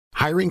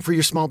Hiring for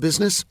your small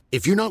business?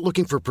 If you're not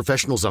looking for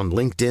professionals on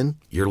LinkedIn,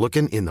 you're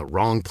looking in the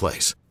wrong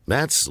place.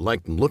 That's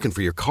like looking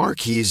for your car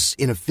keys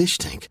in a fish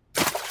tank.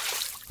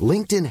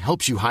 LinkedIn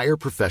helps you hire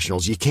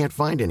professionals you can't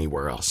find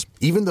anywhere else,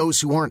 even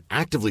those who aren't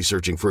actively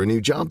searching for a new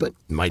job but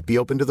might be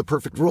open to the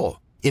perfect role.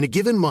 In a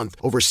given month,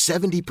 over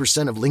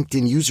 70% of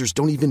LinkedIn users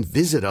don't even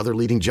visit other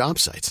leading job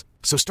sites.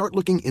 So start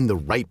looking in the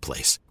right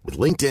place. With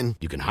LinkedIn,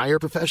 you can hire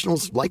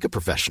professionals like a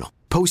professional.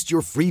 Post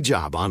your free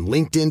job on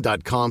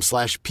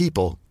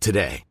linkedin.com/people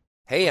today.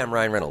 Hey, I'm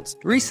Ryan Reynolds.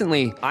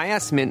 Recently, I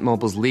asked Mint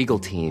Mobile's legal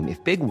team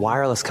if big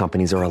wireless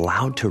companies are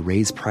allowed to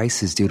raise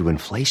prices due to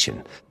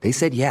inflation. They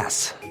said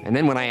yes. And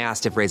then when I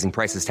asked if raising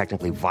prices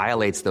technically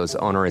violates those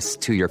onerous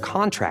two-year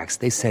contracts,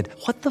 they said,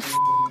 what the f***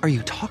 are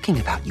you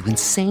talking about, you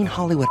insane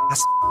Hollywood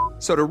ass f-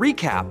 So to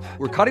recap,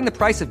 we're cutting the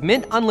price of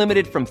Mint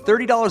Unlimited from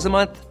 $30 a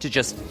month to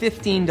just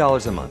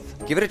 $15 a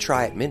month. Give it a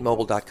try at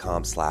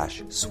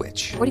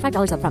mintmobile.com/switch.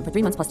 $45 up front for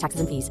 3 months plus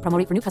taxes and fees. Promo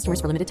rate for new customers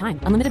for limited time.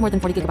 Unlimited more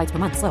than 40 gigabytes per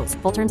month. Slows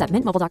full terms at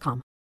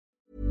mintmobile.com.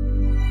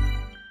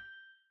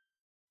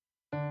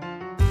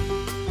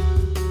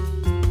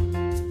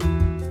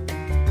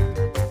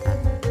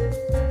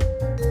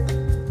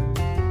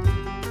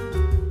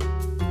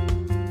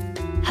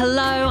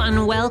 Hello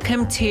and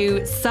welcome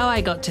to So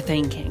I Got to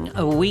Thinking,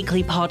 a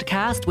weekly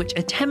podcast which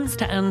attempts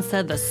to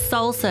answer the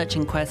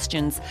soul-searching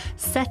questions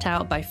set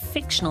out by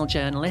fictional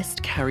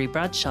journalist Carrie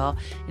Bradshaw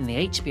in the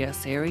HBO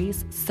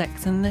series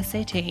Sex and the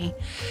City.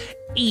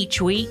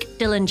 Each week,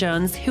 Dylan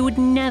Jones, who would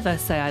never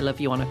say I love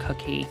you on a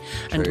cookie,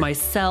 and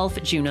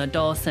myself, Juno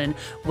Dawson,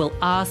 will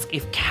ask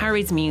if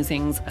Carrie's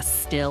musings are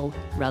still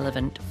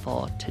relevant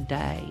for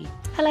today.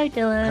 Hello,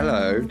 Dylan.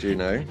 Hello,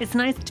 Juno. It's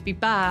nice to be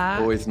back.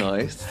 Always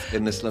nice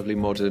in this lovely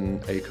modern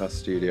Acast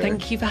studio.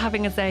 Thank you for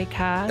having us,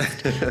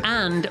 Acast.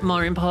 And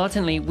more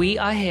importantly, we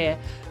are here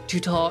to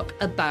talk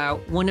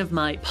about one of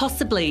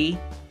possibly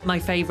my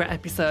favourite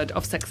episode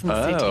of Sex and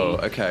the City. Oh,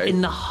 okay.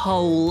 In the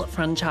whole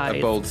franchise. A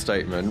bold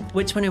statement.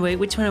 Which one are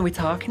we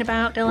talking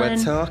about, Dylan?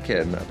 We're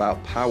talking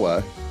about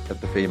power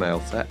of the female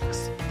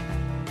sex.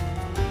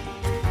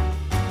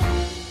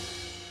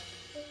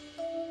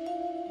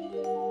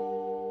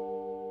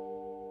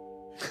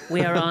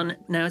 We are on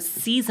now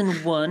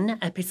season 1,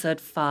 episode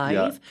 5.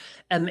 Yeah.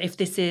 If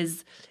this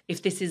is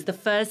the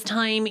first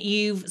time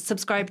you've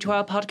subscribed to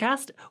our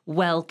podcast,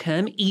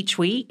 welcome. Each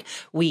week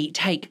we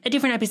take a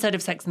different episode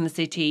of Sex and the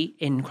City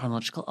in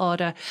chronological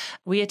order.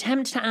 We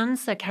attempt to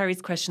answer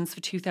Carrie's questions for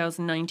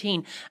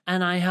 2019,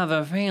 and I have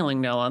a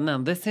feeling, Dylan,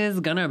 that this is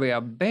going to be a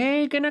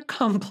big and a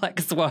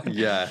complex one.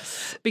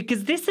 Yes.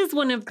 Because this is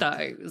one of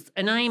those,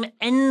 and I'm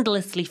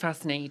endlessly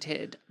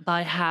fascinated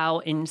by how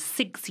in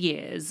 6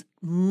 years,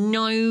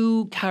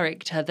 no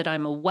character that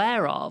I'm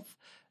aware of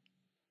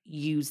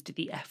used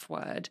the F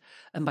word.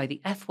 And by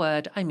the F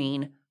word, I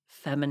mean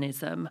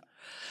feminism.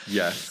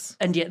 Yes.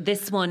 And yet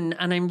this one,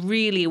 and I'm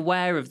really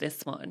aware of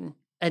this one,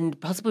 and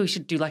possibly we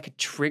should do like a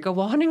trigger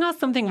warning or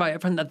something right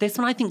up front, that this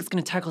one I think is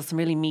going to tackle some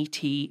really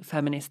meaty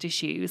feminist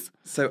issues.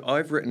 So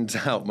I've written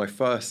down, my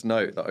first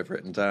note that I've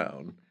written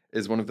down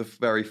is one of the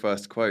very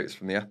first quotes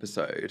from the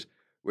episode,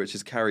 which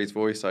is Carrie's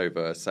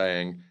voiceover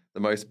saying,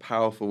 the most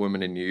powerful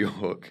woman in New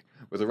York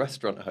was a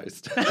restaurant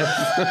host.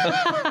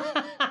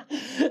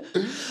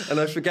 And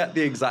I forget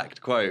the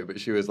exact quote, but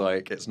she was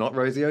like, it's not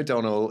Rosie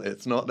O'Donnell,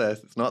 it's not this,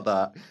 it's not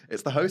that.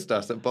 It's the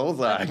hostess at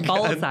Balzac.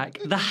 Balzac.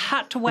 The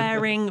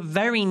hat-wearing,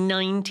 very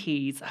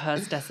 90s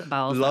hostess at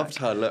Balzac. Loved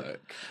her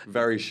look.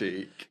 Very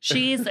chic.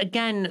 She is,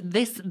 again,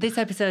 this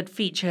episode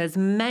features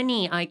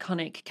many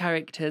iconic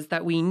characters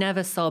that we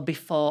never saw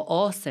before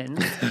or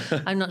since.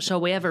 I'm not sure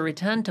we ever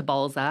returned to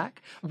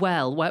Balzac.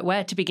 Well,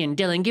 where to begin?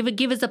 Dylan,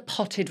 give us a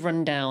potted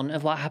rundown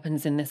of what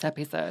happens in this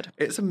episode.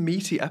 It's a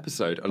meaty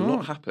episode. A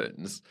lot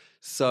happens.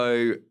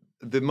 So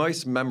the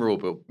most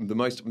memorable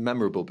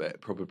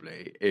bit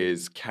probably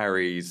is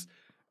Carrie's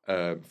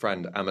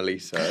friend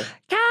Amelisa.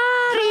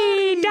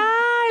 Carrie,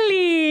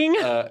 darling!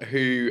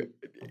 Who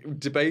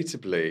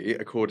debatably,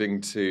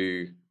 according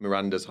to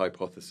Miranda's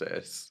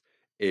hypothesis,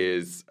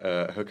 is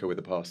a hooker with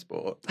a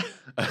passport.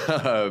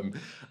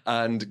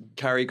 And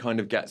Carrie kind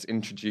of gets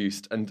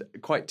introduced and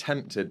quite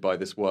tempted by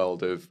this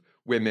world of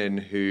women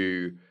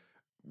who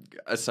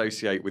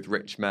associate with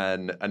rich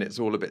men, and it's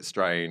all a bit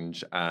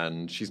strange,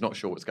 and she's not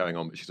sure what's going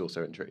on, but she's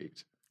also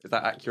intrigued. Is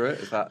that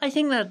accurate? I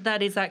think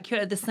that is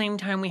accurate. At the same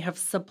time, we have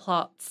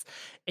subplots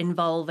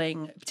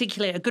involving,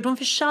 particularly a good one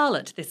for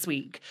Charlotte this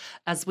week,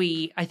 as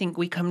I think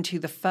we come to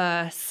the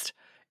first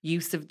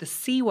use of the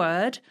C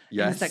word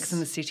in Sex and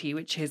the City,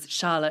 which is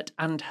Charlotte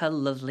and her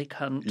lovely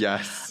cunt.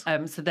 Yes.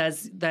 So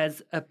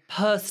there's a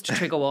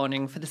post-trigger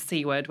warning for the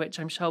C word, which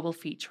I'm sure will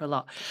feature a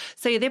lot.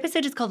 So the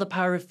episode is called The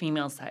Power of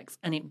Female Sex,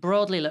 and it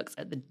broadly looks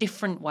at the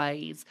different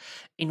ways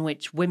in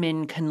which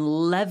women can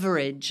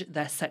leverage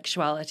their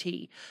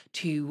sexuality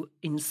to,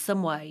 in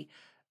some way,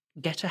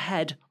 get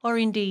ahead, or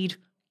indeed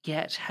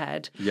get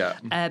head. Yeah.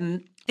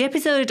 The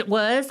episode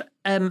was,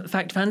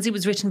 Fact Fans, it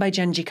was written by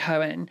Jenji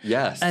Cohen.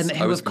 Yes.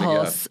 Who, of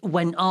course,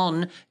 went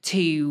on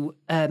to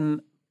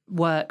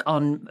work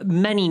on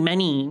many,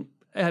 many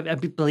I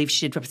believe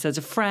she did episodes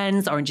of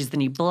Friends, Orange is the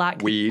New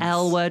Black, Weeds,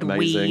 L Word,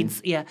 amazing.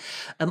 Weeds,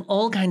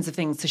 all kinds of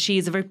things. So she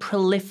is a very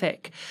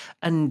prolific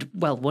and,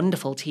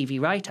 wonderful TV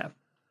writer.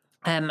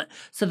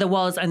 So there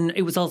was, and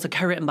it was also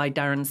co-written by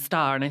Darren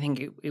Star, and I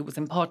think it was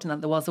important that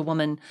there was a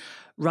woman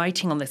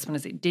writing on this one,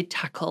 as it did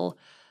tackle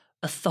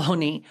a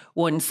thorny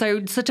one.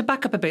 So to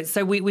back up a bit,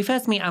 so we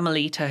first meet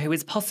Amelita, who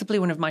is possibly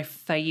one of my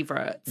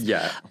favourites.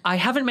 Yeah. I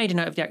haven't made a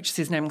note of the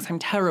actress's name because I'm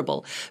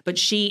terrible, but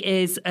she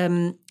is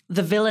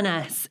the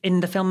villainess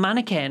in the film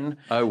Mannequin.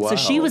 Oh, wow. So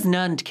she was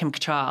known to Kim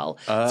Cattrall.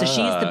 So she's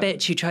the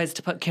bitch who tries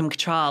to put Kim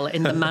Cattrall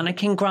in the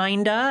mannequin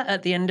grinder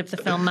at the end of the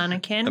film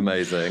Mannequin.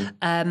 Amazing.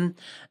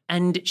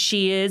 And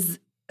she is,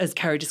 as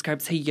Carrie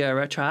describes her,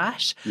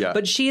 Eurotrash. Yeah.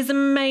 But she is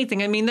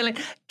amazing. I mean, they're like,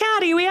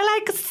 Carrie, we are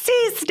like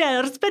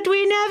sisters, but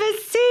we never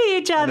see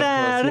each other.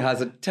 And of course,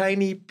 he has a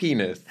tiny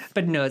penis.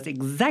 But knows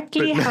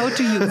exactly how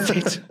to use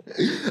it.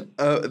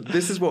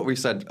 This is what we've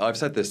said. I've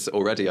said this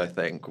already, I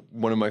think.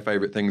 One of my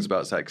favourite things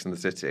about Sex and the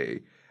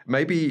City,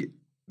 maybe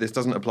this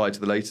doesn't apply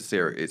to the later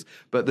series,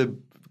 but the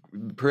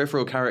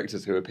peripheral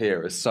characters who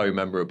appear are so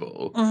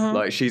memorable.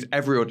 Like, she's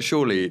everyone,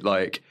 surely,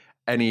 like,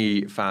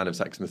 any fan of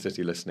Sex and the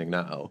City listening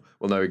now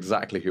will know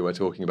exactly who we're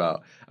talking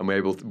about, and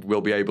we'll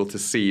be able to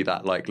see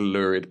that, like,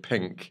 lurid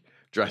pink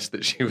dress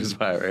that she was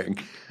wearing.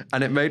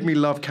 And it made me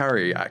love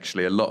Carrie,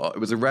 actually, a lot. It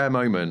was a rare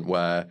moment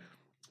where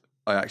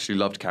I actually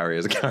loved Carrie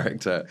as a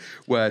character,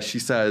 where she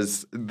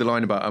says the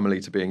line about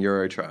Amelita being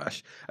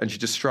Eurotrash, and she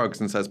just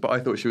shrugs and says, but I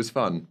thought she was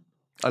fun.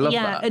 I love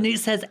that. Yeah, and it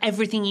says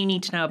everything you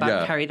need to know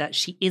about Carrie, that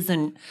she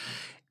isn't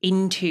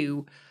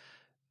into...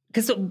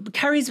 Because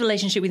Carrie's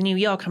relationship with New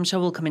York, I'm sure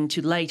we'll come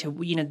into later,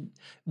 you know,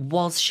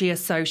 was she a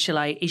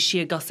socialite? Is she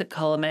a gossip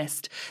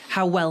columnist?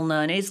 How well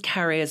known is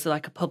Carrie as,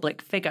 like, a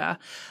public figure?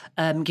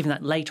 Given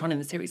that later on in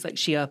the series, like,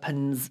 she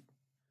opens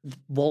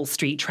Wall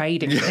Street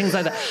trading and things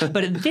like that.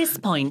 But at this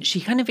point, she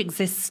kind of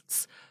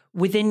exists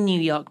within New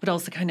York, but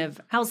also kind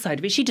of outside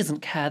of it. She doesn't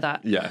care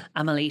that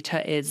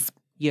Amelita is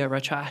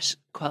Eurotrash,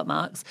 quote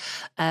marks.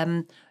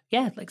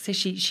 Like I say,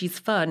 she's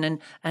fun,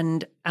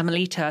 and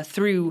Amelita,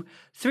 through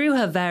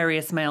her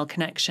various male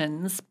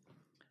connections,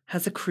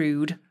 has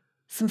accrued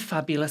some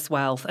fabulous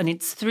wealth, and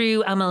it's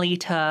through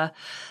Amelita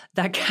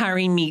that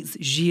Carrie meets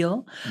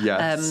Gilles.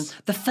 Yes.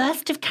 The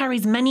first of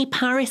Carrie's many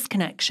Paris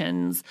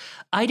connections.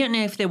 I don't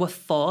know if they were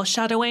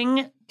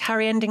foreshadowing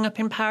Carrie ending up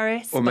in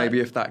Paris, or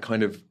maybe if that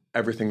kind of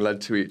everything led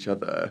to each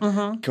other.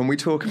 Can we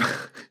talk about...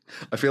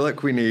 I feel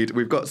like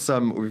we've got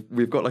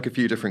like a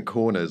few different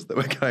corners that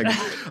we're going...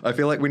 I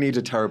feel like we need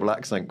a terrible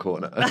accent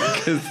corner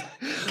because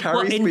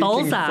Carrie speaking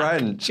Balzac?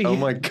 French. Oh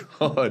my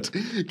God.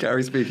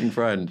 Carrie speaking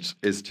French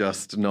is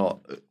just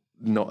not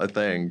a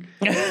thing.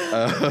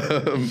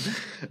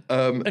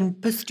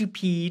 and pas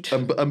stupide.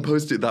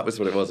 That was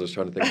what it was. I was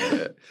trying to think of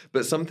it.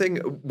 But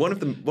one of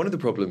the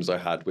problems I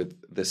had with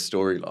this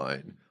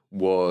storyline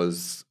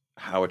was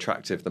how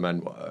attractive the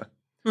men were.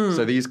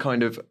 So these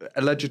kind of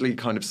allegedly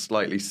kind of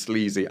slightly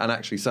sleazy, and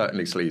actually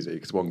certainly sleazy,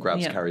 because one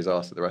grabs Carrie's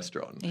ass at the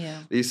restaurant. Yeah.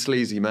 These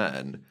sleazy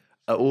men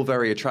are all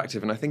very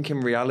attractive. And I think in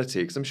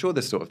reality, because I'm sure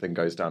this sort of thing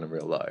goes down in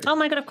real life. Oh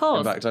my God, of course.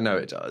 In fact, I know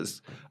it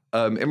does.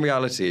 In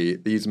reality,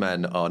 these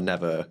men are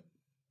never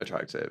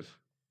attractive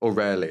or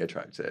rarely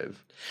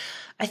attractive.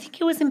 I think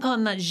it was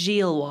important that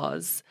Gilles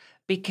was,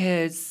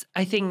 because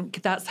I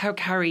think that's how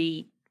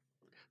Carrie,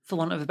 for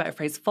want of a better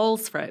phrase,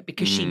 falls for it,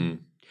 because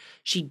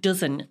she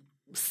doesn't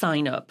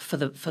sign up for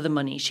the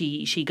money.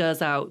 She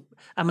goes out,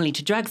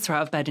 Amelita drags her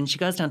out of bed and she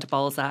goes down to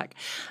Balzac,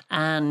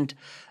 and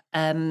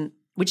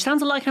which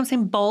sounds a lot like I'm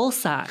saying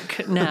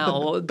Balzac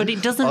now, but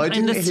it doesn't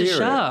in the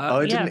show.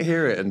 I didn't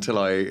hear it until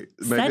maybe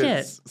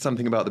it's it.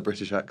 Something about the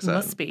British accent.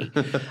 Must be.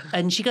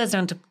 And she goes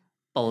down to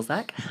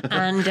Balzac,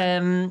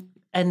 and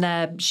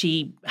there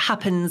she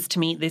happens to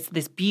meet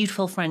this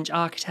beautiful French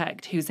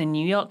architect who's in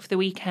New York for the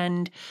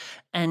weekend,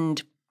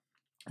 and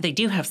they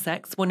do have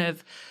sex.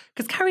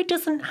 Because Carrie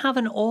doesn't have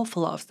an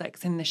awful lot of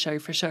sex in the show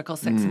for a show called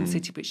Sex and the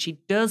City, but she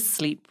does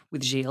sleep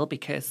with Gilles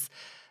because,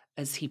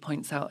 as he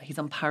points out, he's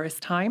on Paris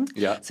time.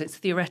 Yeah. So it's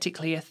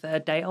theoretically a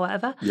third date or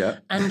whatever. Yeah.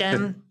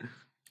 And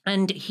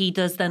and he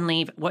does then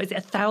leave, what is it,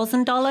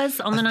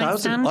 $1,000 on the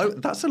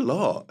nightstand? That's a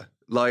lot.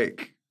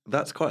 Like,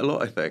 that's quite a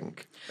lot, I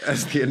think,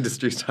 as the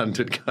industry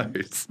standard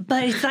goes.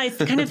 But it's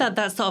kind of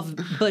that sort of,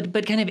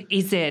 but kind of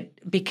is it?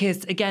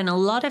 Because, again, a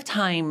lot of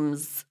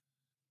times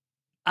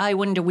I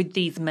wonder with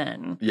these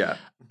men,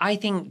 I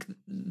think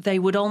they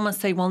would almost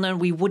say, well, no,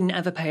 we wouldn't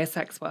ever pay a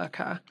sex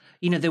worker.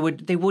 You know,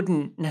 they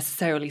wouldn't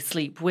necessarily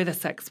sleep with a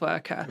sex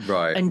worker.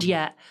 Right. And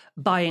yet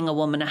buying a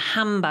woman a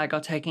handbag or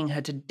taking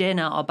her to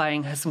dinner or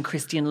buying her some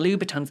Christian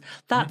Louboutins,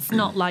 that's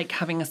not like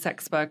having a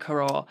sex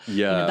worker or,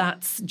 you know,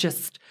 that's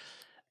just,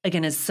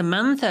 again, as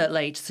Samantha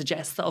later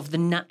suggests, sort of the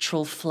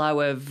natural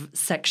flow of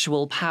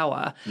sexual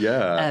power.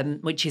 Yeah.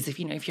 Which is if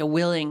you're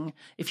willing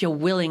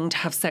to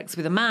have sex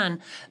with a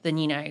man, then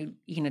you know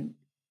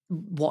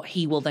what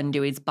he will then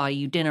do is buy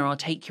you dinner or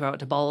take you out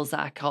to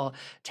Balzac or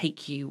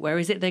take you, where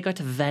is it? They go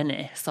to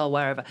Venice or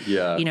wherever.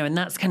 Yeah. You know, and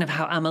that's kind of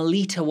how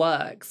Amelita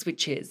works,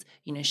 which is,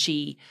 you know,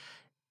 she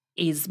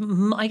is,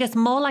 I guess,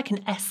 more like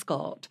an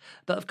escort.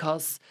 But of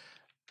course,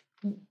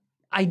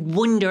 I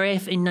wonder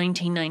if in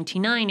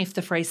 1999, if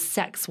the phrase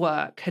sex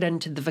work had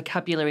entered the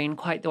vocabulary in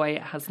quite the way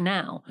it has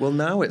now. Well,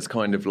 now it's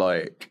kind of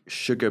like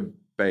sugar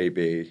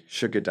baby,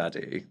 sugar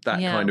daddy, that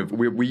Yeah. kind of,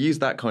 we use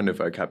that kind of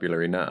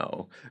vocabulary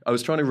now. I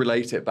was trying to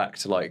relate it back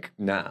to like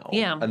now.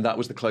 Yeah. And that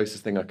was the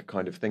closest thing I could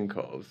kind of think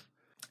of.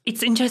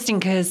 It's interesting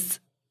because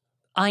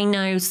I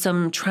know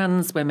some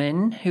trans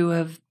women who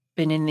have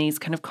been in these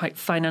kind of quite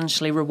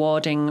financially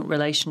rewarding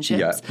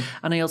relationships. Yeah.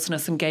 And I also know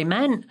some gay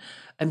men,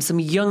 some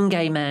young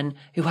gay men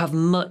who have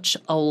much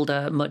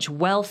older, much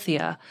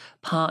wealthier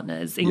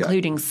partners,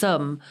 including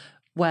some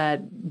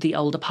where the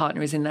older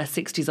partner is in their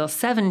 60s or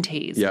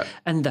 70s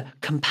and the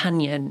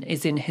companion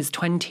is in his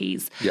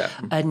 20s. Yeah.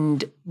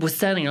 And we're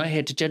certainly not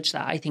here to judge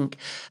that. I think,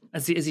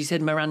 as you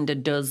said, Miranda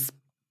does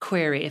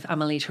query if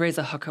Amelita is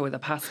a hooker with a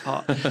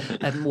passport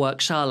and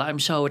work Charlotte, I'm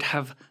sure would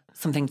have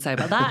something to say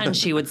about that. And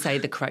she would say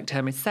the correct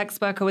term is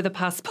sex worker with a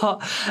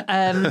passport.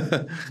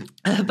 Yeah,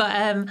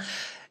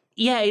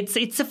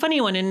 it's a funny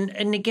one.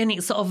 And again,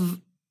 it's sort of,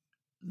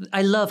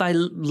 I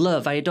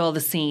adore the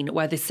scene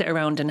where they sit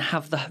around and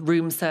have the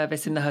room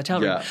service in the hotel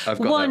room. Yeah, I've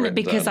got that One, written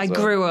because down I as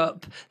well. grew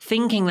up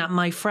thinking that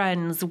my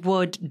friends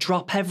would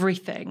drop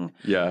everything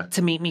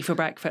to meet me for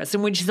breakfast.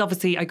 And which is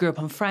obviously, I grew up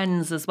on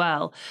Friends as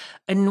well.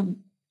 And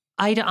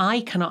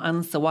I cannot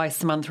answer why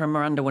Samantha and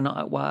Miranda were not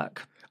at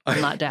work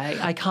on that day.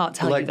 I can't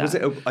tell you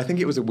that. I think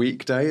it was a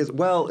weekday.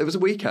 Well, it was a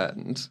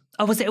weekend.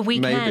 Oh, was it a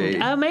weekend?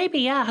 Maybe. Oh, maybe,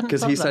 yeah.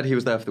 Because he said he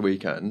was there for the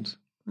weekend.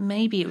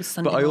 Maybe it was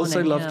Sunday But I also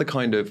morning, loved yeah. the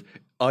kind of,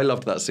 I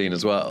loved that scene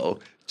as well,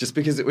 just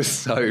because it was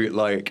so,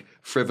 like,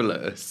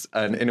 frivolous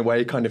and in a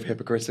way kind of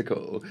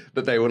hypocritical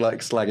that they were, like,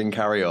 slagging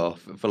Carrie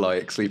off for,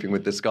 like, sleeping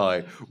with this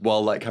guy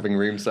while, like, having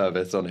room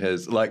service on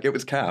his, like, it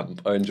was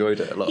camp. I enjoyed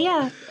it a lot.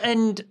 Yeah,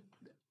 and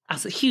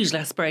as hugely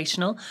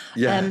aspirational.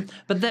 Yeah.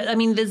 But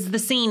there's the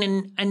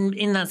scene, and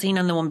in that scene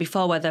and the one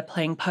before where they're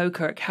playing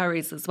poker at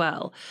Carrie's as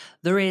well,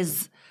 there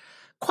is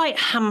quite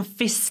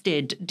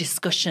ham-fisted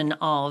discussion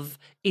of,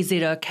 is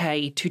it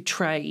okay to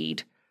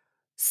trade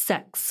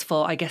sex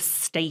for, I guess,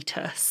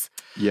 status?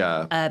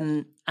 Yeah.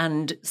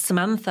 And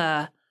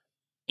Samantha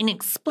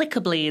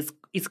inexplicably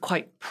is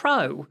quite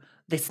pro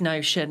this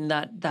notion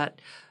that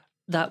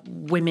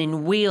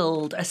women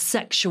wield a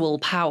sexual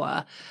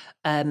power,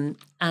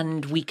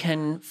 and we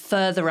can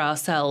further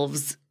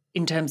ourselves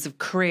in terms of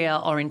career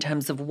or in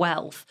terms of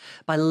wealth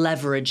by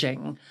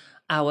leveraging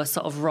our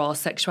sort of raw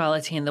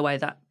sexuality in the way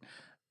that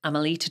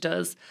Amelita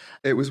does.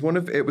 It was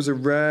a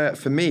rare,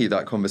 for me,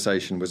 that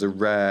conversation was a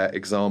rare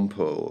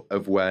example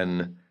of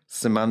when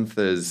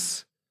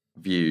Samantha's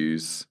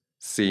views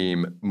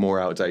seem more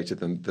outdated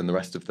than the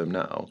rest of them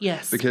now.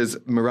 Yes. Because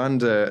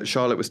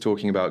Charlotte was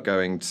talking about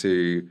going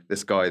to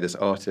this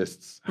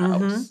artist's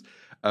house.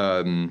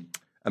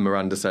 And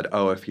Miranda said,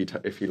 oh, if he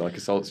like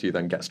assaults you,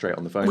 then get straight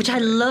on the phone. Which I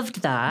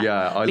loved that.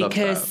 Yeah, I loved that.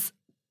 Because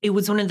it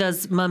was one of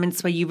those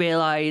moments where you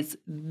realise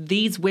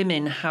these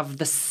women have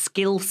the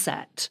skill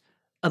set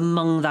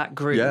among that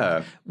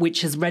group,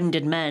 which has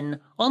rendered men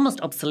almost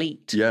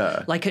obsolete.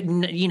 Yeah. Like,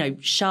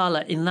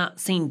 Charlotte in that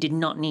scene did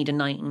not need a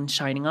knight in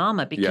shining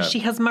armour because she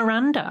has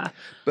Miranda.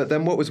 But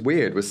then what was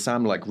weird was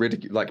Sam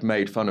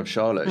made fun of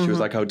Charlotte. She was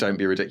like, oh, don't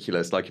be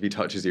ridiculous. Like, if he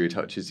touches you, he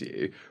touches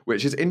you.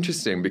 Which is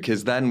interesting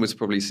because then was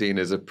probably seen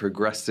as a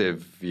progressive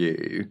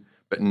view,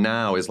 but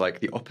now is like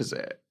the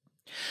opposite.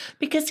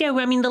 Because,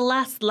 the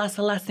last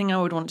thing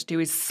I would want to do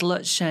is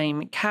slut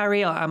shame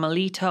Carrie or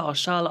Amelita or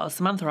Charlotte or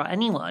Samantha or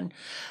anyone.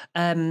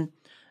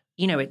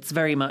 It's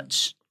very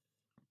much,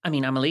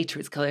 Amelita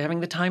is clearly having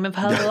the time of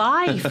her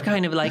life,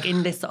 kind of like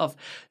in this sort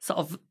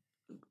of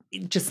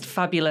just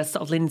fabulous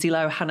sort of Lindsay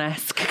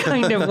Lohan-esque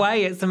kind of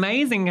way. It's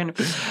amazing.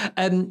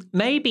 And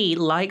maybe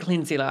like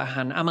Lindsay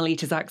Lohan,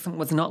 Amelita's accent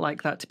was not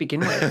like that to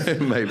begin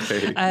with. Maybe.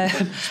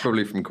 It's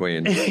probably from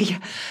Queen. Yeah.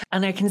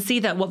 And I can see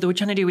that what they were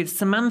trying to do with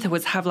Samantha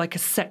was have like a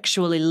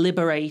sexually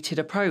liberated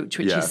approach,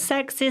 which is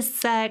sex is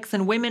sex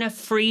and women are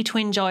free to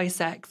enjoy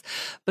sex.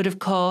 But of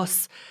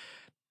course,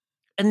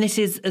 and this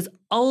is as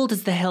old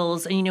as the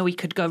hills, and we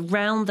could go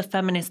round the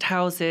feminist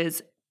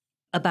houses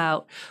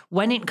about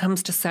when it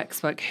comes to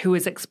sex work, who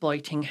is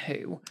exploiting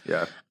who.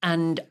 Yeah.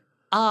 And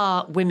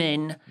are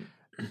women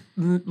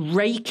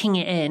raking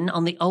it in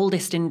on the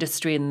oldest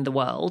industry in the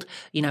world,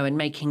 and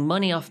making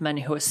money off men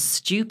who are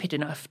stupid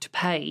enough to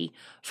pay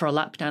for a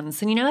lap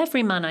dance. And,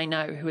 every man I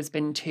know who has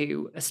been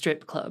to a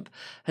strip club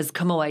has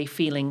come away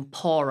feeling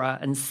poorer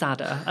and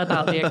sadder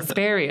about the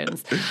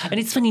experience. And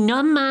it's funny,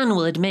 no man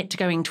will admit to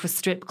going to a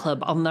strip club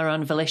on their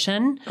own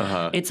volition.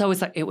 It's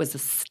always like, it was a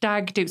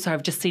stag do. So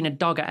I've just seen a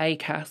dog at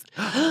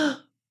ACAST.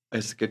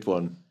 It's a good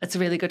one. It's a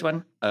really good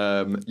one.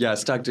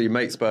 Stag do,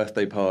 mate's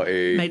birthday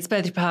party. Mate's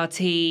birthday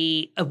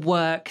party, a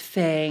work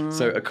thing.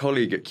 So a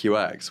colleague at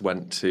QX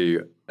went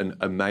to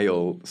a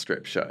male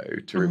strip show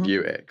to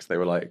review it because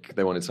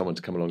they wanted someone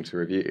to come along to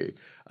review.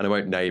 And I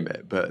won't name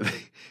it, but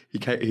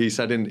he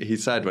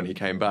said when he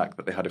came back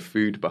that they had a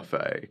food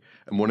buffet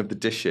and one of the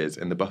dishes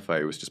in the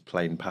buffet was just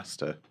plain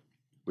pasta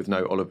with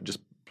no olive, just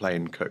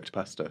plain cooked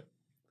pasta.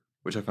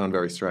 which I found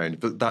very strange.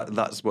 But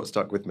that's what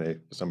stuck with me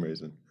for some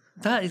reason.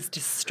 That is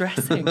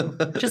distressing.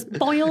 Just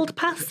boiled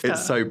pasta.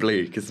 It's so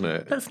bleak, isn't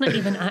it? That's not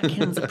even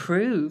Atkins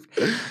approved.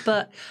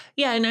 But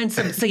yeah, and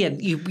so yeah,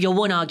 your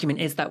one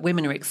argument is that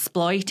women are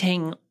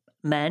exploiting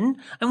men.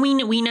 And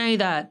we know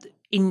that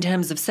in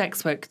terms of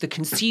sex work, the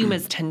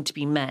consumers tend to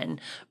be men,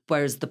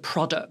 whereas the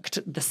product,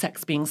 the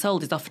sex being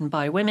sold, is often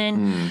by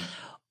women.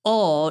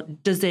 Or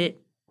does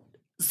it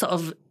sort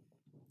of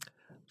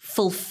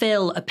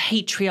fulfill a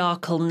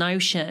patriarchal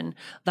notion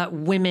that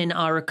women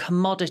are a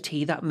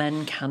commodity that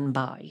men can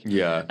buy?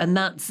 Yeah. And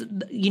that's,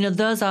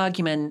 those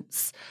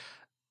arguments,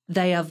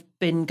 they have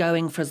been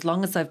going for as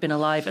long as I've been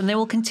alive, and they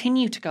will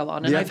continue to go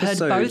on. And I've heard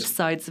both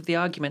sides of the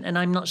argument, and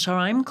I'm not sure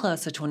I'm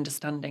closer to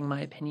understanding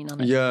my opinion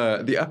on it.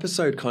 Yeah, the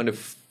episode kind of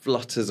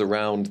flutters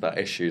around that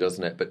issue,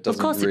 doesn't it? But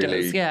doesn't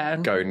really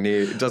go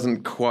near. It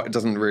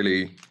doesn't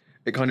really.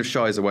 It kind of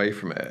shies away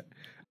from it.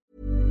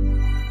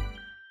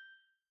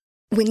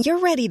 When you're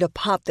ready to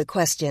pop the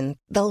question,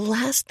 the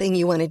last thing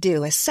you want to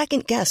do is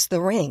second-guess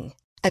the ring.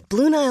 At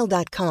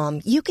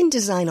BlueNile.com, you can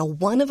design a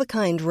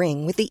one-of-a-kind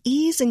ring with the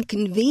ease and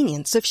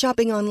convenience of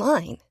shopping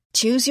online.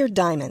 Choose your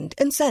diamond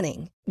and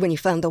setting. When you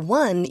find the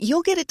one,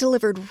 you'll get it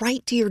delivered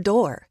right to your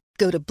door.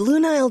 Go to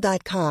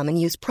BlueNile.com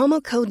and use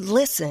promo code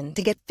LISTEN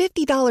to get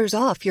 $50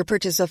 off your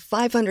purchase of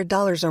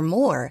 $500 or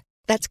more.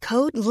 That's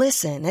code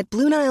LISTEN at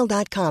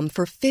BlueNile.com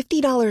for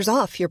 $50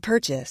 off your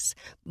purchase.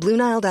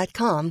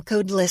 BlueNile.com,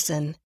 code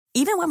LISTEN.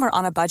 Even when we're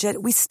on a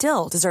budget, we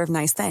still deserve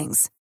nice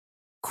things.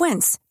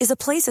 Quince is a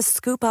place to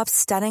scoop up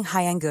stunning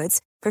high-end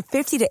goods for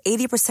 50 to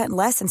 80%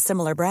 less than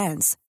similar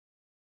brands.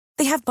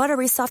 They have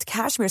buttery soft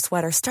cashmere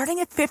sweaters starting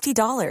at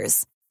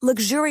 $50,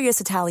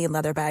 luxurious Italian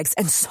leather bags,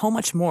 and so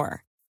much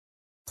more.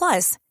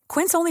 Plus,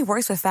 Quince only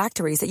works with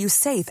factories that use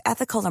safe,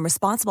 ethical, and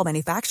responsible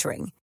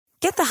manufacturing.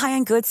 Get the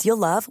high-end goods you'll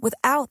love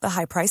without the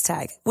high price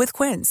tag with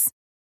Quince.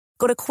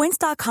 Go to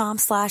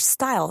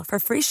quince.com/style for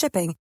free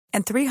shipping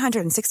and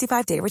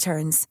 365-day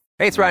returns.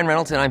 Hey, it's Ryan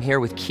Reynolds, and I'm here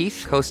with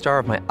Keith, co-star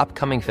of my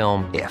upcoming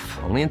film, If,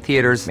 only in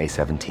theaters May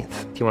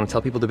 17th. Do you want to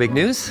tell people the big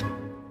news?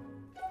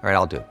 All right,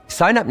 I'll do it.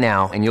 Sign up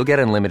now and you'll get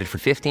unlimited for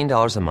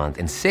 $15 a month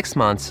and 6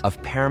 months of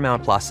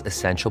Paramount Plus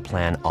Essential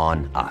Plan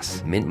on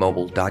us.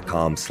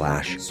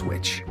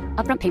 MintMobile.com/switch.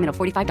 Upfront payment of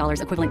 $45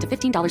 equivalent to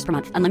 $15 per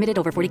month. Unlimited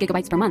over 40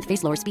 gigabytes per month.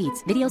 Face lower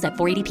speeds. Videos at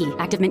 480p.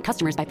 Active Mint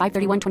customers by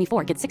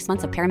 531.24 get 6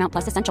 months of Paramount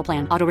Plus Essential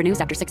Plan. Auto renews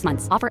after 6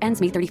 months. Offer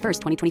ends May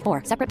 31st,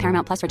 2024. Separate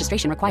Paramount Plus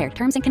registration required.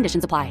 Terms and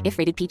conditions apply if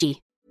rated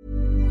PG.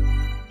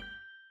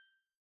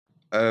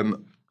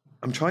 I'm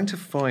trying to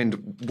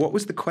find, what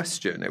was the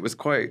question? It was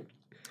quite...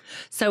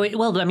 So,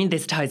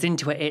 this ties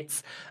into it.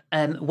 It's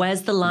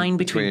where's the line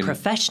between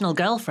professional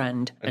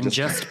girlfriend and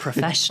just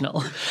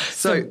professional?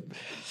 So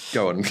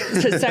go on.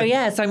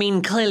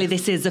 Clearly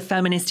this is a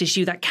feminist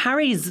issue that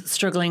Carrie's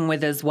struggling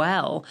with as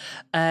well.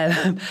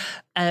 Is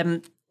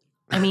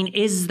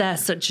there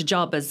such a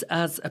job as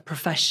a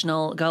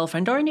professional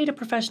girlfriend, or indeed a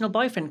professional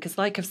boyfriend? Because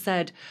like I've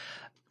said,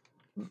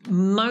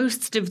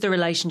 most of the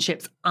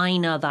relationships I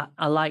know that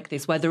are like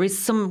this, where there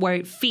is where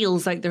it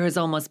feels like there has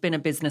almost been a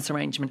business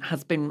arrangement,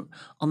 has been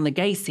on the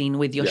gay scene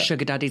with your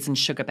sugar daddies and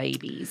sugar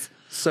babies.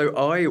 So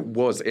I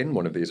was in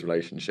one of these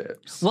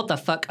relationships. What the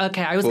fuck?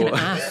 Okay, I was going to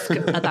ask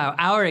about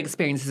our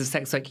experiences of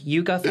sex work.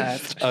 You go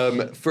first.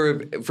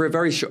 For a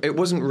very short, it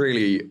wasn't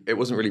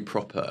really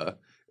proper.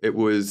 It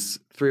was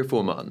 3 or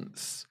 4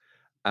 months,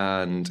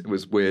 and it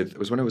was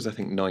when I was, I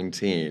think,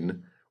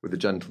 19, with a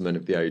gentleman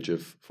of the age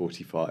of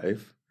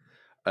 45.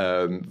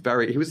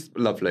 He was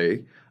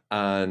lovely,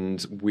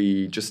 and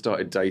we just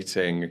started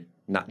dating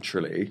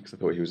naturally because I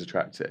thought he was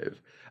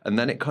attractive. And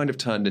then it kind of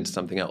turned into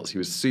something else. He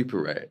was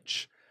super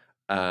rich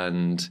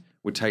and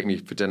would take me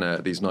for dinner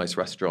at these nice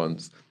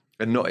restaurants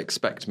and not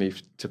expect me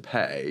to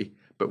pay,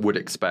 but would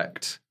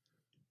expect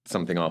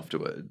something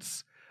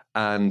afterwards.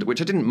 And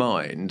which I didn't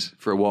mind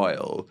for a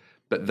while,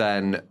 but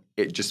then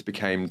it just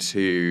became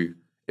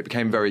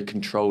very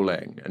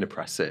controlling and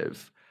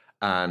oppressive.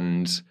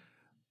 And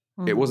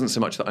it wasn't so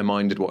much that I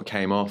minded what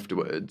came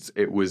afterwards.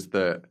 It was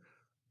that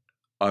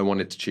I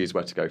wanted to choose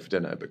where to go for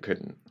dinner, but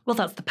couldn't. Well,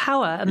 that's the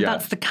power. And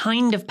that's the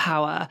kind of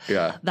power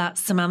that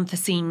Samantha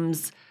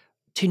seems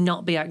to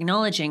not be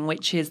acknowledging,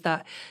 which is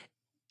that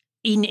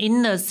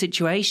in those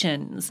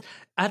situations,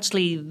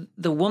 actually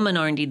the woman,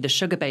 or indeed the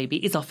sugar baby,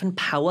 is often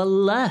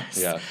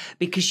powerless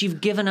because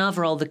you've given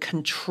over all the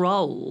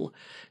control.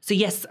 So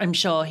yes, I'm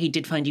sure he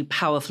did find you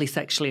powerfully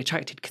sexually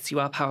attracted because you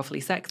are powerfully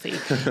sexy.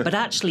 But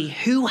actually,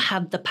 who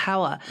had the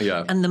power?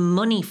 Yeah. And the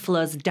money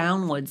flows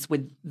downwards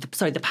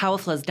the power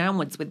flows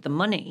downwards with the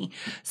money.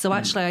 So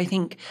actually, I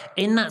think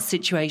in that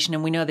situation,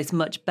 and we know this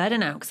much better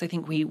now because I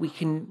think we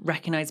can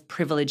recognise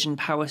privilege and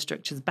power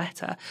structures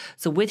better.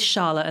 So with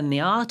Charlotte and the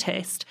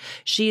artist,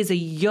 she is a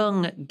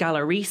young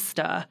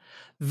gallerista,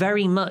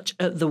 very much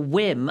at the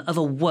whim of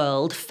a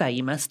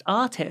world-famous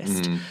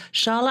artist.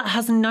 Charlotte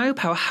has no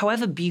power,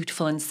 however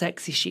beautiful and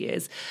sexy she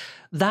is.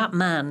 That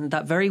man,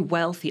 that very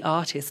wealthy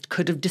artist,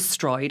 could have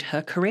destroyed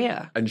her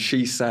career. And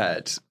she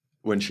said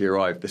when she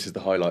arrived, this is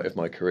the highlight of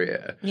my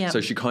career. Yeah. So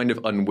she kind of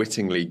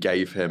unwittingly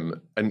gave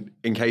him, and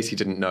in case he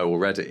didn't know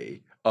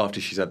already, after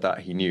she said that,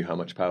 he knew how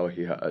much power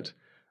he had.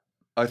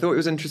 I thought it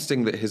was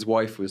interesting that his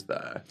wife was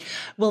there.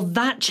 Well,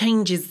 that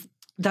changes,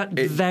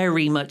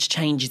 very much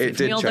changes it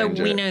for me. Although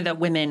we know that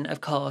women,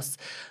 of course,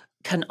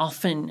 can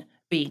often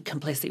be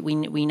complicit.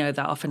 We know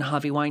that often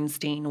Harvey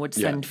Weinstein would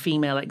send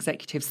female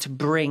executives to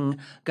bring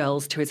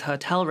girls to his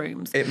hotel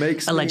rooms. It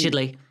makes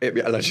allegedly.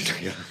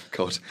 Allegedly, yeah,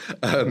 God.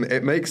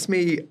 It makes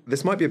me,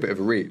 this might be a bit of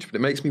a reach, but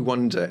it makes me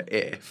wonder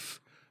if,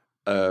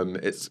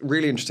 it's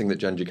really interesting that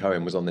Genji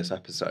Cohen was on this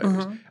episode.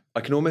 Mm-hmm. I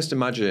can almost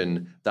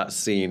imagine that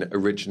scene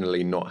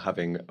originally not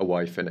having a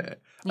wife in it,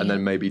 and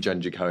then maybe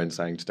Genji Cohen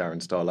saying to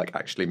Darren Star, like,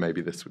 actually,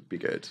 maybe this would be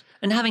good.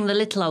 And having the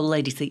little old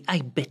lady say, I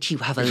bet you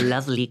have a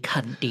lovely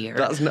cunt, dear.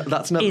 There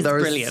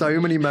brilliant. are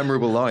so many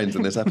memorable lines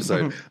in this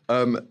episode.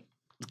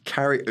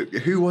 Carrie,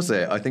 who was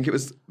it? I think it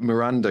was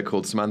Miranda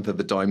called Samantha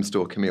the dime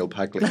store Camille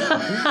Paglia,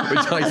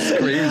 which I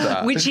screamed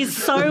at. Which is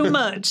so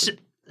much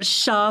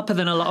sharper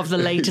than a lot of the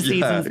later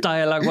seasons'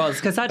 dialogue was,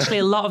 because actually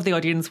a lot of the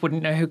audience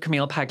wouldn't know who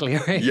Camille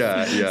Paglia is.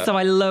 Yeah. So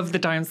I love the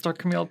dime store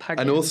Camille Paglia.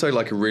 And also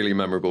like a really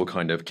memorable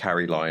kind of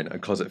Carrie line, a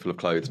closet full of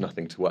clothes,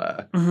 nothing to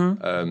wear.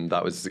 Mm-hmm.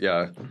 That was,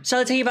 Shall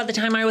I tell you about the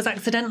time I was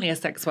accidentally a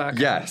sex worker?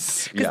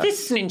 Yes. Because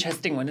this is an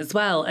interesting one as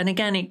well. And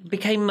again, it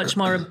became much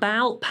more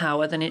about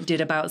power than it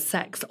did about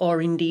sex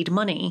or indeed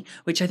money,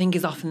 which I think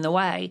is often the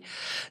way.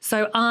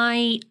 So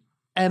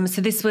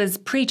so this was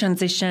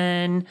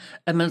pre-transition,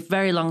 a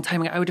very long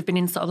time ago. I would have been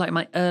in sort of like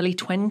my early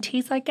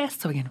 20s, I guess.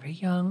 So again, very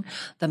young.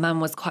 The man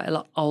was quite a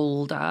lot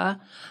older.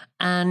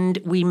 And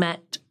we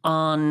met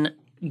on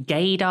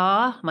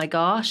Gaydar. My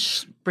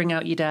gosh, Bring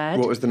Out Your Dead.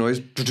 What was the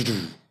noise?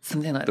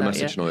 Something like the that,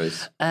 message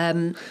noise.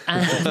 And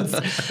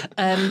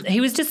he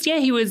was just,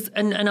 he was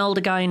an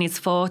older guy in his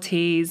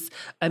 40s.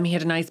 He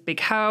had a nice big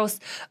house.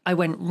 I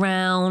went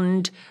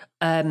round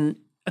a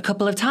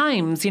couple of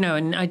times,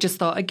 and I just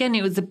thought, again,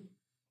 it was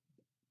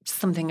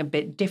something a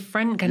bit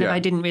different. I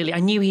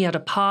knew he had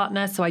a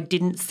partner, so I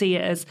didn't see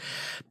it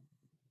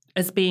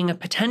as being a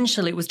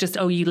potential. It was just,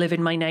 you live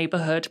in my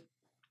neighbourhood.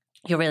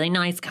 You're really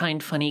nice,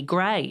 kind, funny,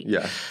 great.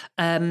 Yeah.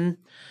 And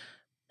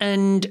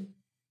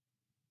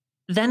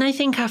then I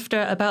think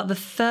after about the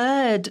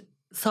third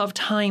sort of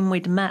time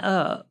we'd met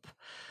up,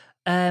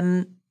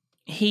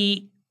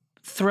 he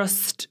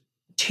thrust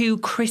 2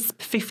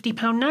 crisp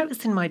 £50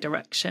 notes in my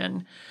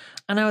direction.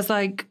 And I was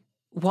like,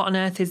 what on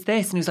earth is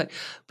this? And he was like,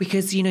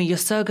 because, you're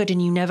so good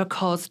and you never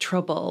cause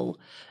trouble.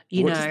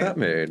 What does that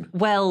mean?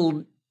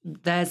 Well,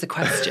 there's a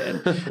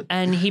question.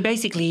 And he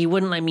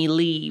wouldn't let me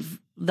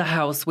leave the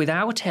house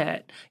without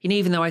it.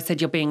 Even though I said,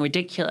 you're being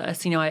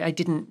ridiculous. I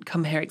didn't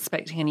come here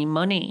expecting any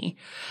money.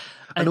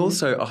 And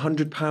also,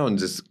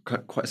 £100 is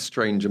quite a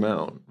strange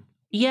amount.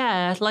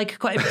 Yeah, like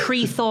quite a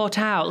pre-thought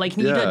out. Like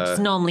you don't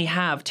just normally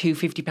have 2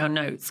 £50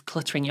 notes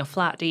cluttering your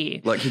flat, do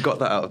you? Like he got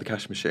that out of the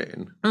cash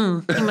machine. He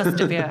must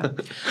have, yeah.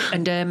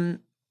 And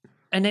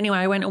anyway,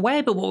 I went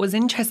away. But what was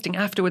interesting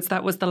afterwards,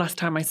 that was the last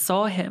time I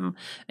saw him.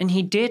 And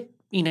he did,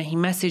 he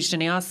messaged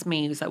and he asked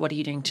me, he was like, what are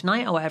you doing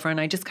tonight or whatever?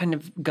 And I just kind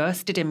of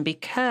ghosted him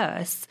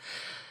because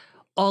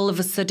all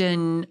of a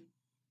sudden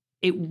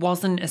it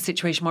wasn't a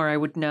situation where I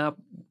would know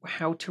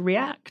how to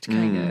react,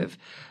 kind of.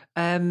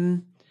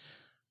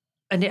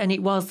 And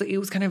it was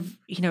kind of,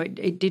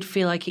 it did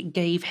feel like it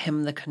gave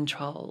him the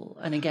control.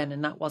 And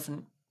that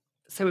wasn't,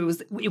 so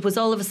it was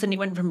all of a sudden, it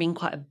went from being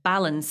quite a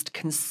balanced,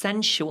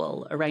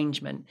 consensual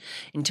arrangement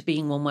into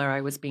being one where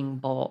I was being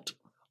bought.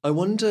 I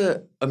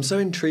wonder, I'm so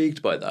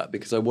intrigued by that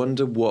because I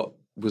wonder what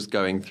was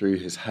going through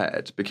his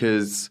head,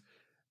 because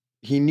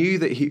he knew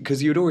that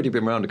because you had already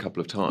been around a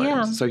couple of times.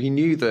 Yeah. So he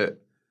knew that,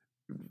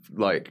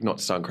 like, not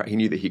to sound crack, he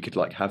knew that he could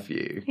like have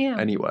you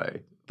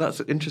anyway. That's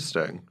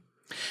interesting.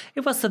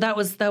 It was. So that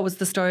was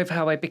the story of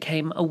how I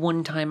became a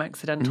one-time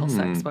accidental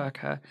sex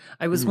worker.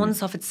 I was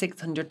once offered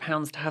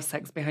 £600 to have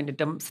sex behind a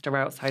dumpster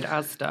outside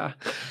Asda.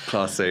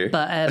 Classy.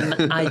 But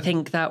I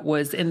think that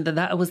was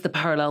the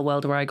parallel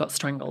world where I got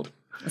strangled.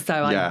 So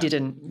I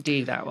didn't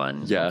do that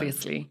one,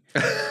 obviously.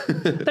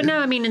 But no,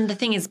 I mean, and the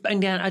thing is,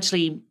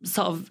 actually,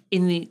 sort of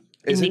in the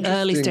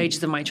early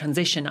stages of my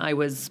transition, I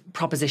was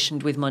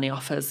propositioned with money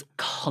offers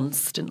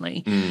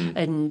constantly.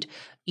 And,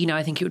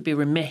 I think it would be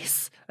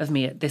remiss of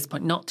me at this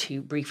point not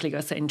to briefly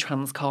go sit in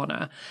Trans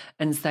Corner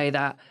and say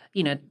that,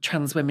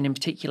 trans women in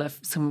particular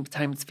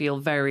sometimes feel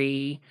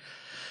very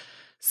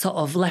sort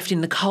of left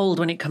in the cold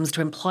when it comes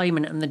to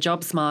employment and the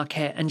jobs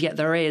market. And yet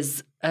there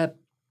is a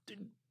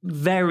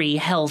very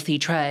healthy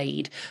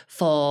trade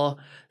for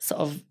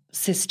sort of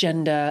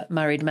cisgender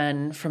married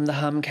men from the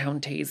home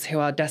counties who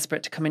are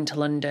desperate to come into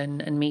London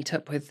and meet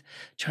up with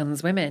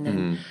trans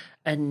women.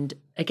 And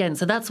again,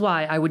 so that's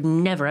why I would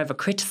never, ever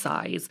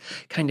criticise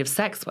kind of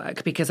sex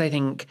work, because I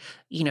think,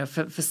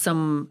 for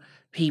some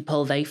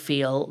people, they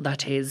feel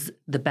that is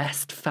the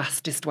best,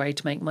 fastest way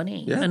to make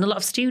money. Yeah. And a lot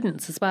of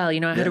students as well.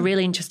 I had a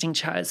really interesting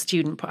chat at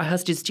I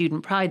hosted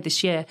Student Pride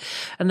this year,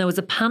 and there was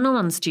a panel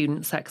on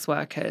student sex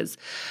workers.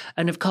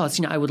 And of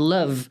course, I would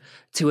love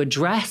to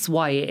address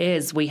why it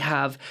is we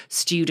have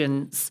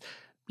students,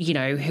 you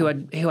know, who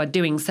are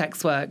doing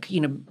sex work,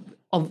 you know,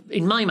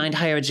 in my mind,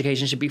 higher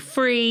education should be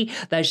free.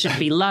 There should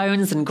be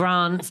loans and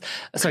grants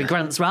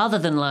rather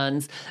than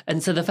loans.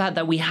 And so the fact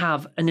that we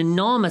have an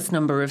enormous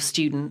number of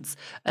students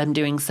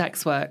doing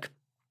sex work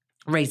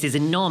raises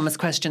enormous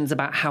questions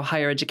about how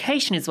higher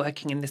education is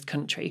working in this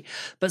country.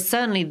 But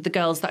certainly the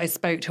girls that I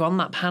spoke to on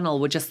that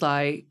panel were just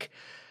like,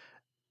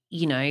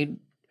 you know,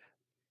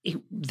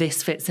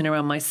 this fits in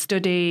around my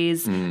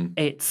studies.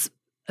 It's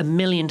a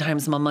million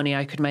times more money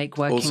I could make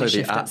working also, a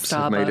shift at Starbucks. Also,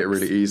 the apps have made it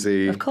really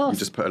easy. Of course. You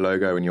just put a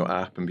logo in your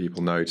app and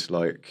people know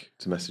to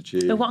message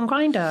you. Oh, what, on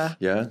Grindr?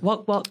 Yeah.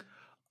 What?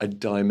 A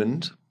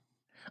diamond.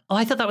 Oh,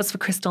 I thought that was for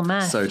crystal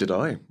meth. So did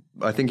I.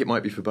 I think it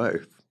might be for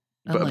both.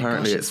 Oh But my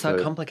apparently gosh, it's so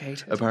for,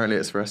 complicated. Apparently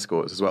it's for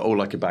escorts as well, or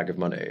like a bag of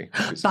money.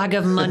 Bag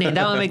of money.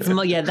 That one makes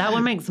more. Yeah, that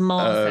one makes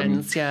more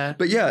sense. Yeah.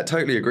 But yeah,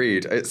 totally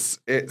agreed. It's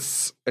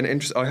an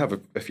interest. I have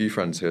a few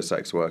friends who are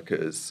sex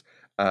workers,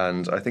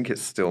 and I think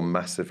it's still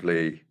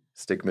massively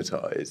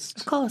stigmatized.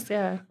 Of course,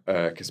 yeah.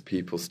 Because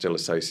people still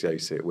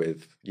associate it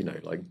with, you know,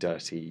 like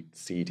dirty,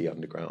 seedy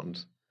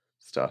underground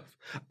stuff.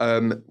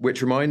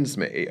 Which reminds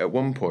me, at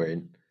one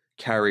point,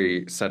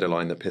 Carrie said a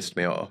line that pissed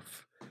me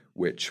off,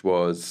 which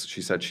was,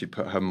 she said she'd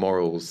put her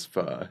morals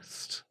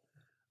first.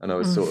 And I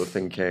was sort of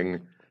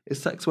thinking,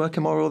 is sex work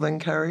immoral then,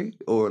 Carrie?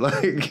 Or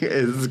like,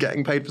 is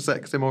getting paid for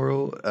sex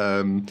immoral?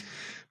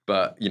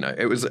 But, you know,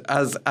 it was,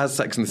 as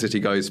Sex and the City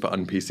goes for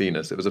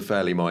un-PC-ness, it was a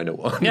fairly minor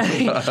one.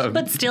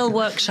 But still,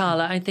 Work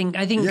Charlotte, I think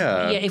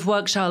Yeah. if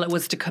Work Charlotte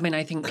was to come in,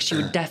 I think she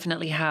would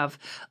definitely have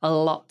a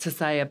lot to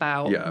say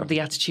about the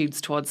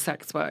attitudes towards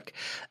sex work.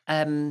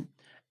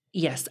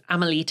 Yes,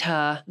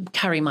 Amelita,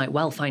 Carrie might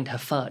well find her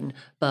fun,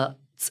 but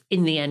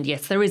in the end,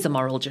 yes, there is a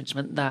moral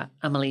judgment that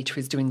Amelita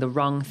is doing the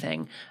wrong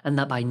thing, and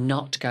that by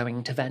not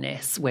going to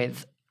Venice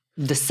with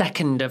the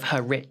second of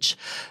her rich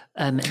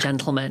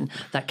gentlemen,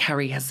 that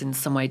Carrie has in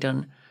some way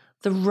done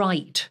the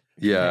right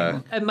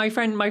thing. And my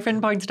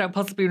friend pointed out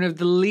possibly one of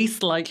the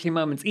least likely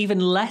moments, even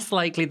less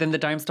likely than the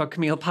dime store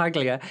Camille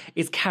Paglia,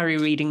 is Carrie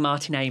reading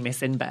Martin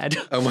Amis in bed.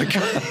 Oh my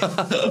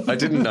God. I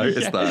didn't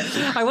notice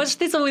that. I watched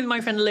this one with my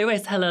friend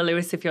Lewis. Hello,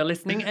 Lewis, if you're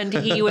listening. And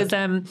he was,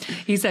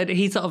 he said,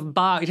 he sort of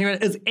barked, you know,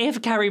 as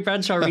if Carrie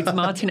Bradshaw reads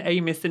Martin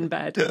Amis in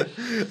bed. Do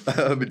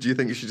you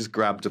think she just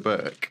grabbed a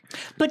book?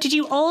 But did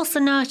you also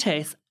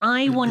notice,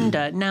 I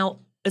wonder, now,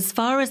 as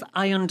far as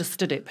I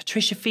understood it,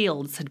 Patricia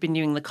Fields had been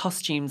doing the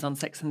costumes on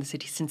Sex and the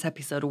City since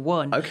episode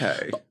 1.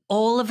 Okay. But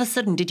all of a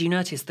sudden, did you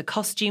notice the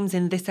costumes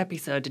in this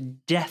episode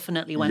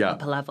definitely went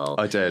up a level?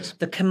 I did.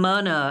 The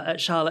kimono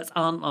at Charlotte's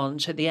aunt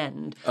launch at the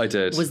end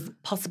was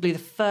possibly the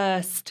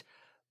first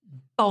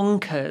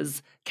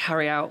bonkers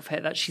Carrie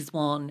outfit that she's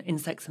worn in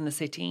Sex and the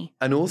City.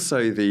 And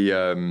also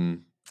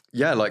the,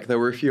 like there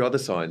were a few other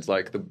signs,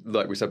 like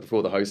we said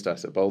before, the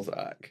hostess at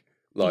Balzac.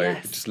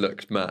 Just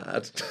looked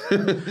mad.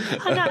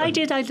 I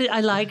did. I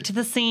liked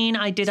the scene.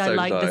 I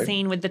liked the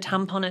scene with the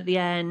tampon at the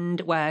end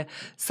where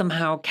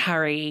somehow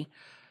Carrie,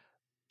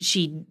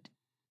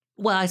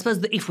 I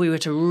suppose that if we were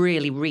to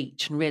really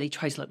reach and really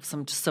try to look for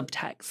some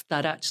subtext,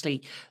 that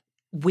actually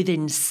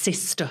within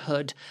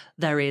sisterhood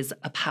there is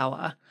a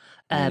power.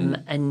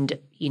 And,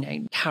 you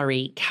know,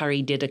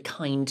 Carrie did a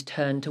kind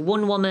turn to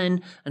one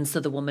woman, and so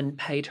the woman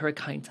paid her a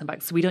kind turn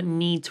back. So we don't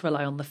need to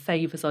rely on the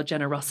favours or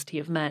generosity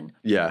of men.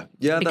 Yeah,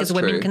 because that's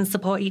women true. can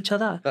support each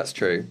other. That's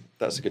true.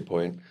 That's a good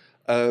point.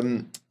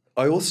 I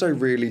also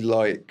really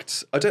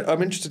liked...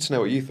 I'm interested to know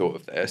what you thought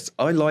of this.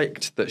 I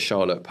liked that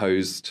Charlotte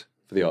posed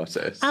for the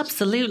artist.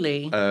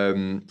 Absolutely.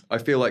 I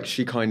feel like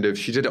she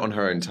did it on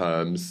her own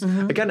terms.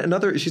 Again,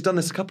 she's done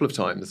this a couple of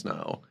times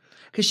now.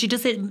 Because she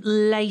does it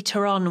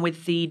later on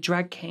with the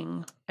Drag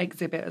King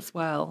exhibit as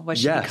well, where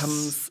she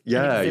becomes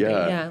an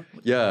exhibit.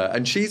 Yeah.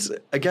 And she's,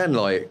 again,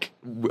 like,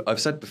 I've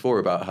said before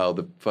about how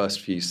the first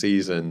few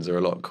seasons are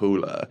a lot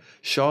cooler.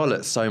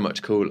 Charlotte's so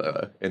much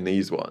cooler in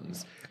these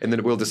ones. And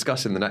then we'll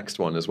discuss in the next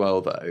one as well.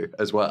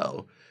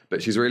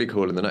 But she's really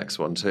cool in the next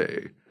one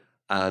too.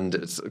 And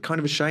it's kind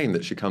of a shame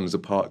that she becomes a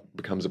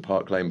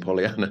Park Lane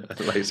Pollyanna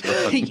later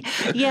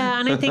on. Yeah,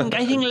 and I think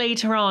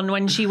later on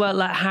when she won't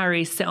let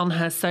Harry sit on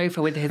her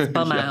sofa with his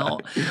bum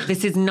out,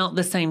 this is not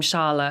the same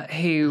Charlotte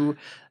who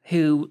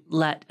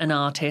let an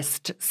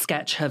artist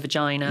sketch her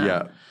vagina.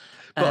 Yeah.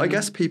 But I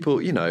guess people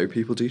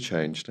do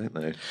change, don't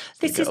they?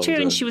 This is true,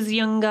 and she was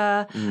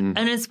younger. And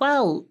as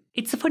well,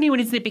 it's a funny one,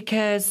 isn't it?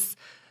 Because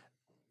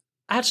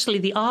actually,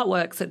 the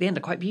artworks at the end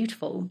are quite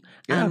beautiful.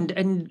 Yeah.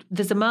 And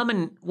there's a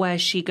moment where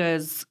she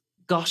goes,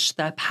 gosh,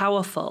 they're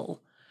powerful.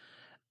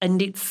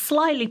 And it's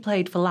slightly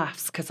played for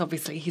laughs because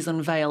obviously he's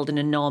unveiled an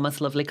enormous,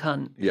 lovely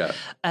cunt. Yeah.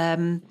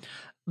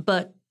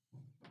 But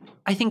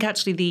I think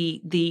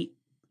actually the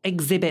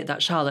exhibit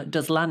that Charlotte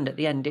does land at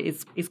the end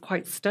is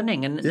quite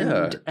stunning.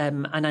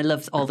 And I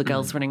love all the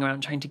girls running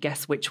around trying to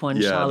guess which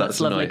one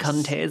Charlotte's lovely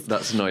cunt is.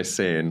 That's a nice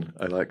scene.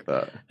 I like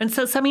that. And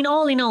so, I mean,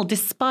 all in all,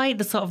 despite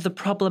the sort of the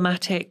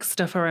problematic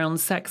stuff around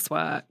sex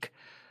work,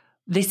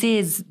 this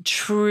is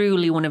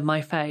truly one of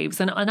my faves.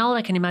 And all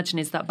I can imagine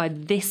is that by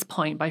this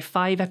point, by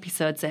 5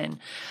 episodes in,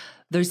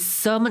 There's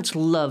so much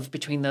love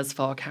between those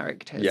 4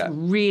 characters, Yeah.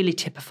 really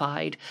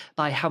typified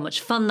by how much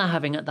fun they're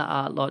having at the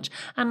art lodge.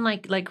 And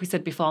like we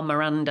said before,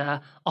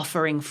 Miranda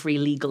offering free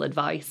legal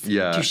advice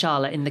to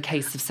Charlotte in the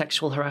case of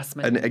sexual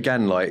harassment. And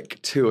again, like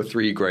 2 or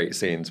 3 great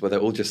scenes where they're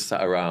all just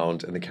sat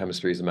around and the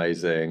chemistry is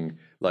amazing,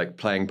 like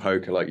playing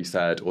poker, like you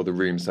said, or the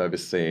room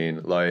service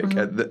scene. Like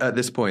at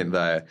this point,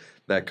 they're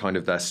kind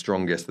of their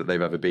strongest that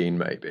they've ever been,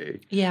 maybe.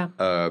 Yeah.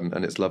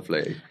 And it's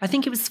lovely. I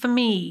think it was for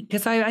me,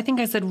 because I think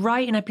I said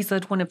right in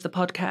episode 1 of the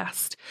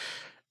podcast,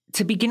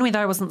 to begin with,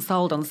 I wasn't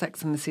sold on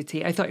Sex and the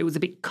City. I thought it was a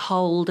bit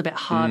cold, a bit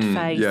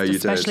hard-faced, yeah, you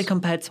especially did.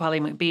 compared to Ally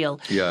McBeal.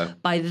 Yeah.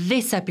 By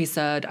this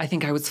episode, I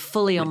think I was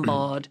fully on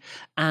board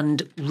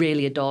and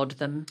really adored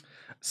them.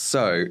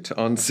 So, to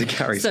answer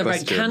Gary's So, right,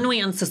 question... can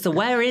we answer? So,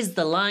 where is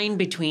the line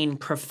between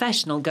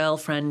professional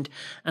girlfriend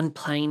and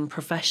plain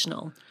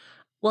professional?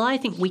 Well, I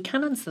think we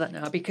can answer that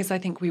now because I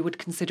think we would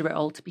consider it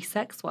all to be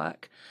sex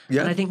work.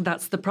 Yeah. And I think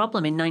that's the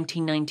problem. In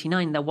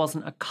 1999, there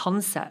wasn't a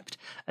concept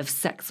of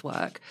sex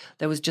work.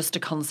 There was just a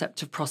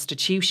concept of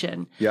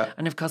prostitution. Yeah.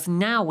 And of course,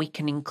 now we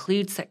can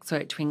include sex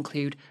work to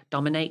include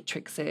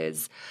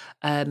dominatrixes,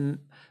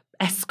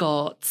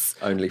 escorts.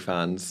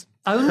 OnlyFans.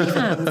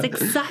 OnlyFans,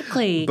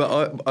 exactly.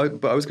 But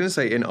I was going to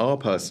say, in our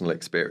personal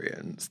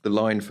experience, the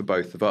line for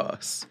both of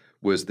us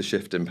was the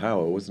shift in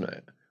power, wasn't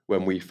it?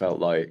 When we felt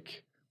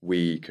like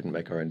we couldn't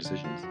make our own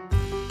decisions.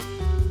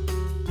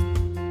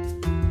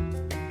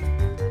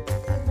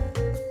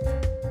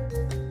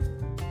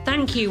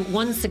 Thank you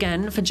once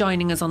again for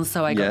joining us on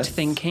So I Got to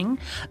Thinking.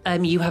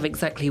 You have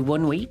exactly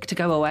 1 week to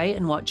go away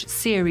and watch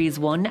Series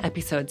 1,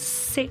 Episode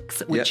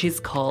 6, which is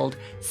called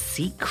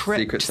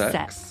Secret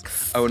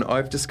Sex. Oh, and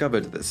I've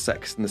discovered that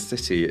Sex and the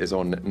City is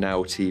on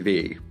Now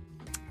TV,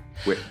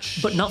 which...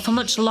 But not for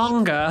much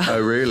longer.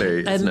 Oh,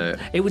 really? Isn't it?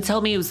 It would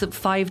tell me it was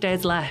 5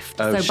 days left.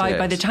 Oh, so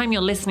by the time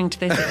you're listening to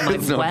this, it might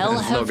It's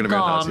not have going to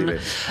gone. be on Now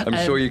TV.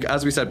 I'm sure you,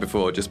 as we said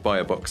before, just buy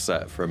a box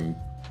set from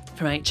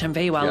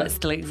HMV while it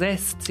still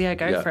exists. Yeah,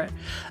 go for it.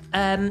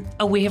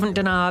 We haven't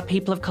done our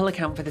people of colour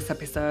count for this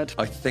episode.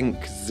 I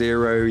think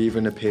 0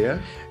 even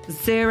appear.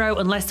 0,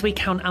 unless we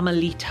count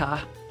Amelita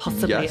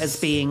possibly as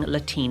being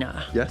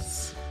Latina.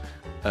 Yes.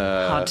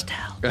 Hard to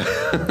tell.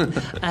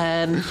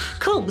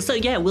 Cool. So,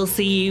 yeah, we'll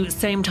see you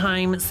same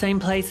time, same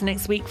place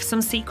next week for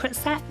some Secret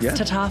Sex. Yeah.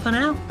 Ta-ta for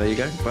now. There you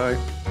go. Bye.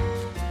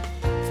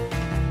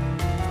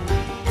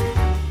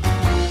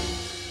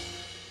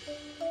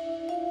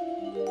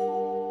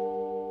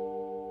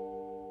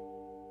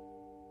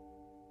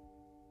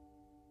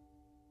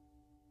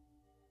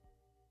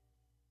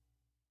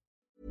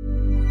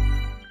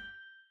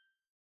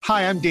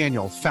 Hi, I'm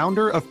Daniel,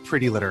 founder of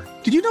Pretty Litter.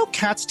 Did you know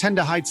cats tend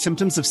to hide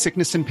symptoms of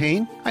sickness and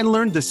pain? I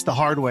learned this the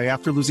hard way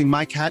after losing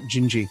my cat,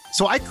 Gingy.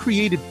 So I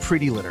created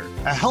Pretty Litter,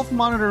 a health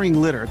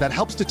monitoring litter that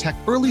helps detect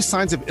early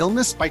signs of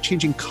illness by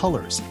changing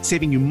colors,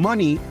 saving you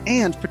money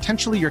and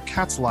potentially your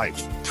cat's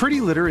life.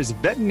 Pretty Litter is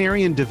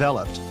veterinarian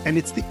developed, and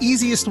it's the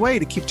easiest way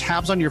to keep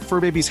tabs on your fur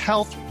baby's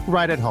health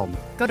right at home.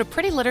 Go to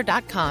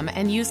prettylitter.com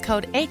and use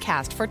code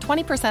ACAST for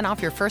 20%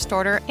 off your first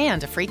order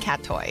and a free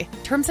cat toy.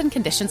 Terms and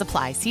conditions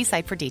apply. See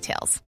site for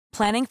details.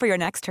 Planning for your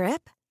next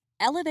trip?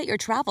 Elevate your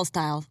travel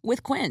style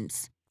with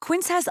Quince.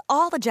 Quince has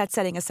all the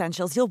jet-setting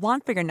essentials you'll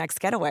want for your next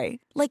getaway,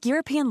 like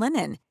European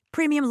linen,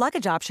 premium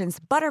luggage options,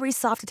 buttery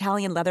soft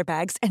Italian leather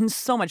bags, and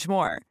so much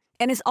more.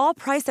 And is all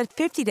priced at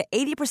 50 to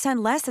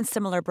 80% less than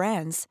similar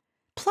brands.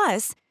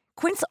 Plus,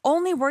 Quince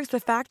only works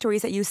with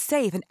factories that use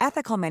safe and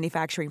ethical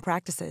manufacturing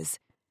practices.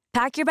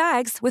 Pack your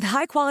bags with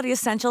high-quality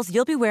essentials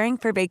you'll be wearing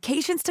for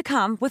vacations to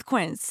come with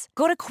Quince.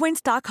 Go to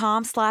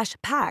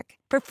quince.com/pack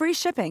for free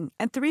shipping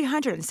and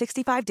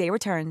 365-day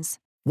returns.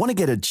 Want to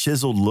get a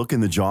chiseled look in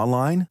the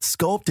jawline?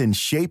 Sculpt and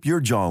shape your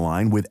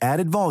jawline with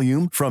added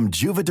volume from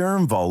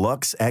Juvederm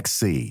Volux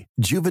XC.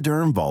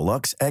 Juvederm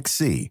Volux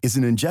XC is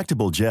an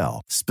injectable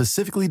gel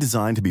specifically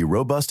designed to be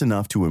robust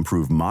enough to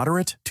improve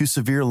moderate to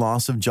severe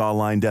loss of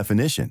jawline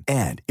definition.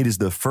 And it is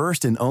the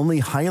first and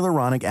only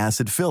hyaluronic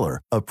acid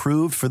filler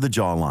approved for the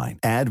jawline.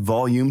 Add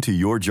volume to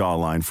your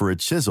jawline for a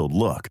chiseled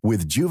look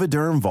with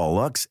Juvederm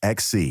Volux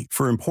XC.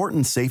 For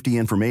important safety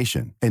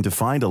information and to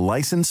find a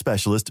licensed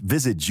specialist,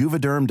 visit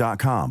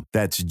Juvederm.com.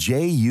 That's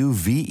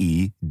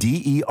JUVEDERM.com.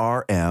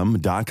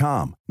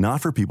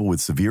 Not for people with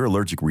severe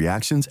allergic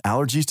reactions,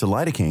 allergies to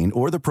lidocaine,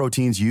 or the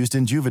proteins used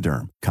in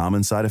Juvederm.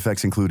 Common side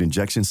effects include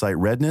injection site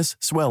redness,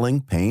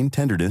 swelling, pain,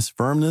 tenderness,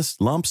 firmness,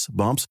 lumps,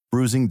 bumps,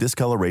 bruising,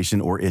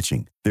 discoloration, or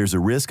itching. There's a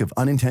risk of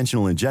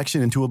unintentional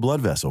injection into a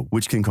blood vessel,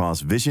 which can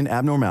cause vision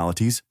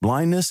abnormalities,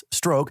 blindness,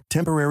 stroke,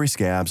 temporary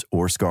scabs,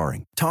 or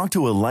scarring. Talk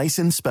to a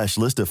licensed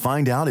specialist to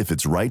find out if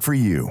it's right for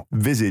you.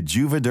 Visit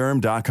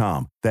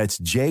Juvederm.com. That's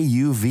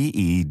JUVEDERM.com.